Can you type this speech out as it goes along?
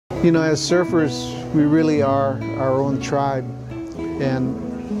You know, as surfers, we really are our own tribe, and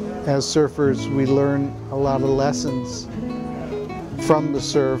as surfers, we learn a lot of lessons from the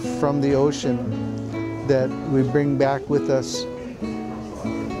surf, from the ocean, that we bring back with us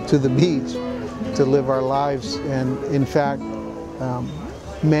to the beach to live our lives. And in fact,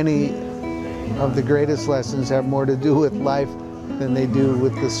 many of the greatest lessons have more to do with life than they do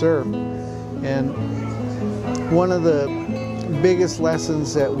with the surf. And one of the biggest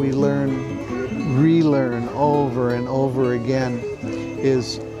lessons that we relearn over and over again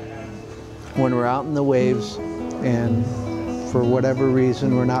is when we're out in the waves and for whatever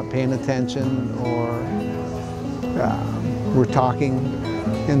reason we're not paying attention, or we're talking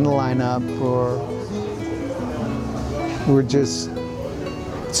in the lineup, or we're just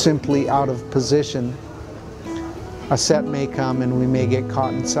simply out of position. A set may come and we may get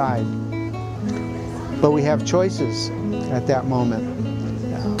caught inside. But we have choices at that moment.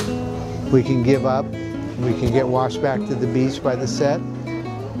 We can give up, we can get washed back to the beach by the set,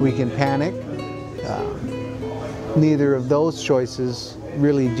 we can panic. Neither of those choices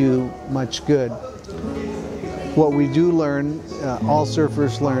really do much good. What we do learn, all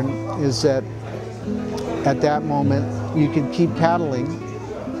surfers learn, is that at that moment you can keep paddling.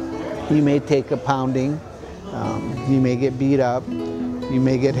 You may take a pounding, you may get beat up, you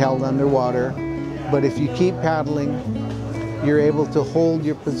may get held underwater, but if you keep paddling, you're able to hold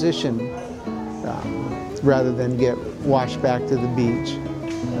your position rather than get washed back to the beach.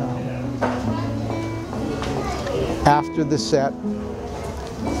 After the set,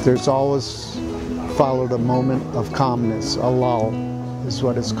 there's always followed a moment of calmness. A lull is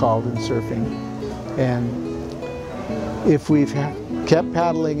what it's called in surfing. And if we've kept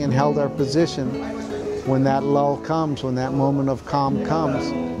paddling and held our position, when that lull comes, when that moment of calm comes,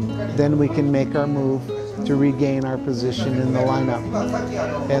 then we can make our move to regain our position in the lineup.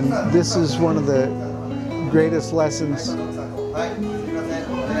 And this is one of the greatest lessons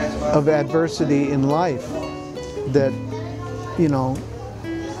of adversity in life, that, you know,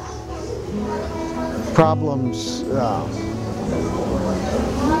 problems,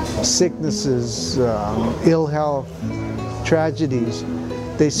 sicknesses, ill health, tragedies,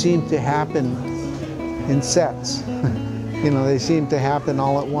 they seem to happen in sets. You know, they seem to happen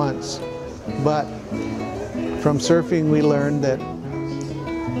all at once. But from surfing we learned that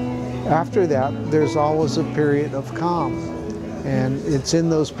after that there's always a period of calm. And it's in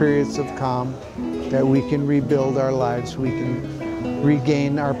those periods of calm that we can rebuild our lives, we can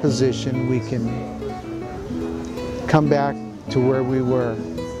regain our position, we can come back to where we were.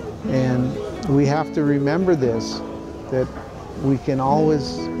 And we have to remember this, that we can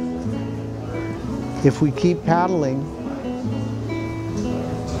always, if we keep paddling,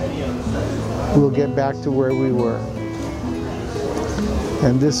 we'll get back to where we were.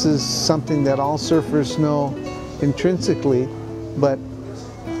 And this is something that all surfers know intrinsically, but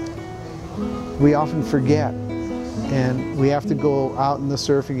we often forget. And we have to go out in the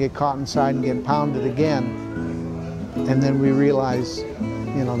surf and get caught inside and get pounded again. And then we realize,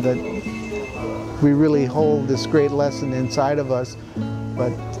 you know, that we really hold this great lesson inside of us,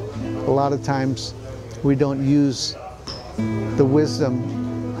 but a lot of times we don't use the wisdom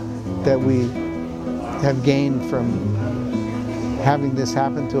that we have gained from having this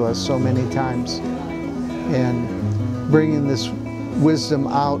happen to us so many times, and bringing this wisdom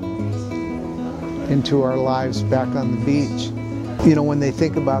out into our lives back on the beach. You know, when they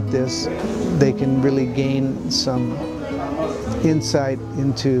think about this, they can really gain some insight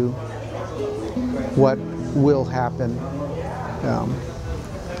into what will happen.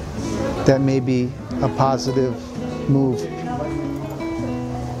 That may be a positive move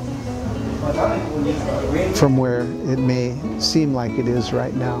from where it may seem like it is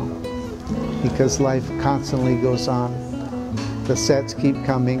right now, because life constantly goes on. The sets keep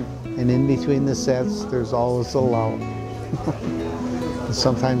coming, and in between the sets there's always a lull.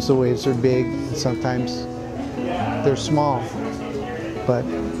 Sometimes the waves are big, and sometimes they're small, but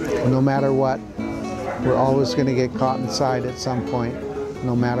no matter what, we're always going to get caught inside at some point,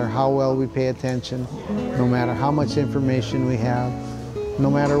 no matter how well we pay attention, no matter how much information we have, no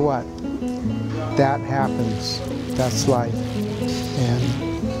matter what. That happens. That's life. And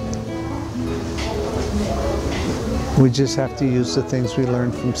we just have to use the things we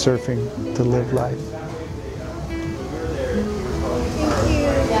learned from surfing to live life.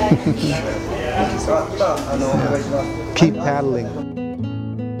 Thank you. Keep paddling.